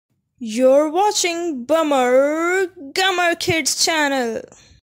You're watching Bummer Gummer Kids channel.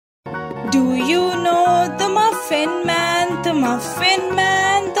 Do you know the Muffin Man, the Muffin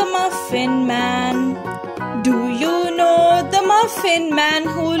Man, the Muffin Man? Do you know the Muffin Man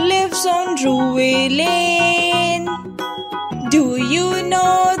who lives on Drury Lane? Do you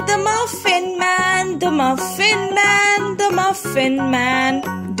know the Muffin Man, the Muffin Man, the Muffin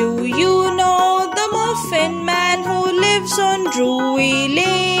Man? Do you know the Muffin Man who lives on Drury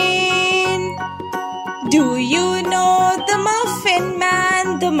Lane? Do you know the Muffin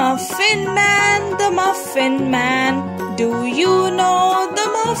Man, the Muffin Man, the Muffin Man? Do you know the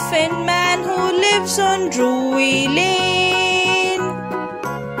Muffin Man who lives on Drury Lane?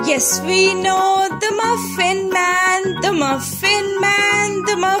 Yes, we know the Muffin Man, the Muffin Man,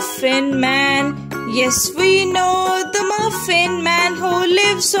 the Muffin Man. Yes, we know the Muffin Man who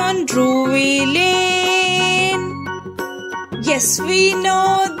lives on Drury Lane. Yes, we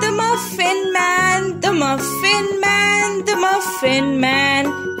know the Muffin Man, the Muffin Man, the Muffin Man.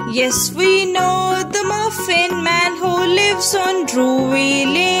 Yes, we know the Muffin Man who lives on Drury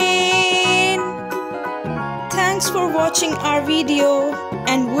Lane. Thanks for watching our video,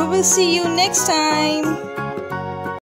 and we will see you next time.